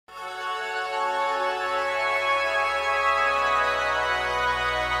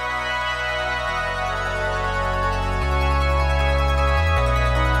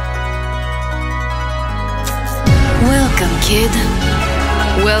kid.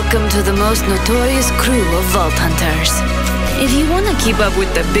 Welcome to the most notorious crew of vault hunters. If you want to keep up with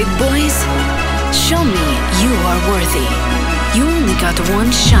the big boys, show me you are worthy. You only got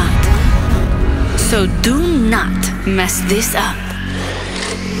one shot. So do not mess this up.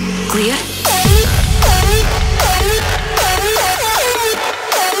 Clear?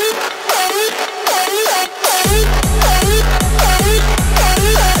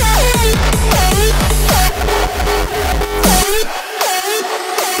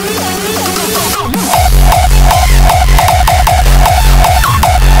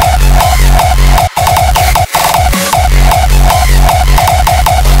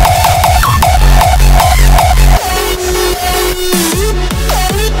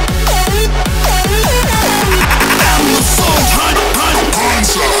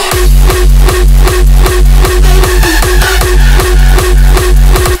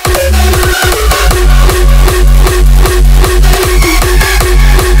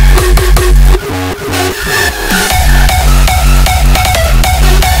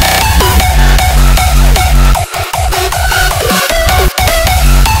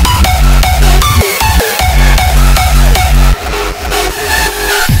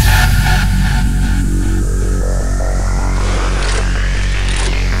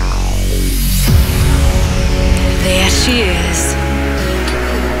 She is.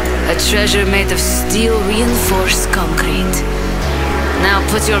 A treasure made of steel-reinforced concrete. Now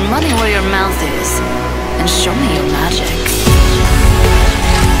put your money where your mouth is, and show me your magic.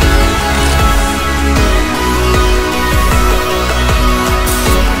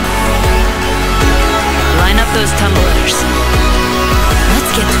 Line up those tumblers.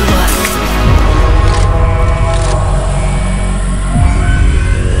 Let's get to work.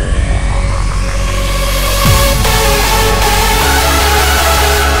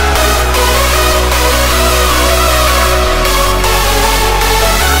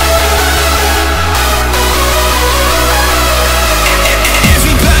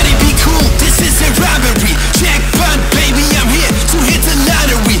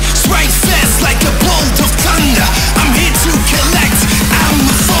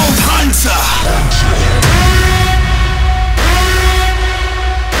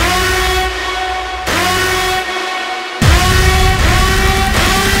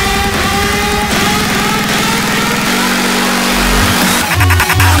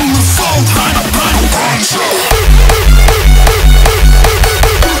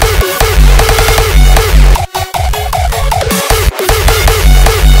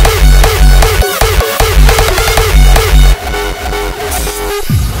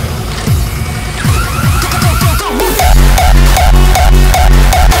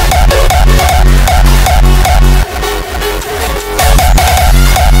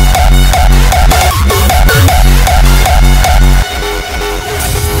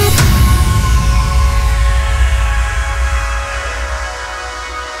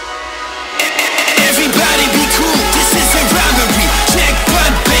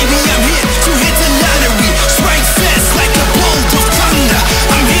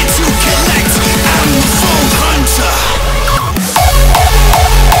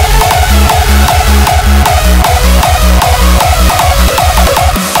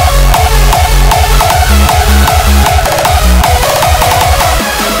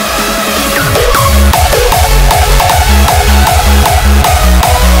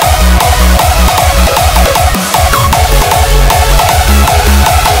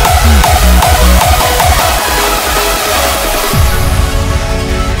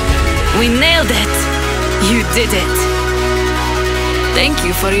 We nailed it! You did it! Thank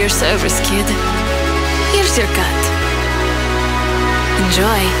you for your service, kid. Here's your cut.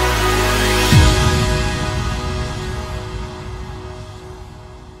 Enjoy.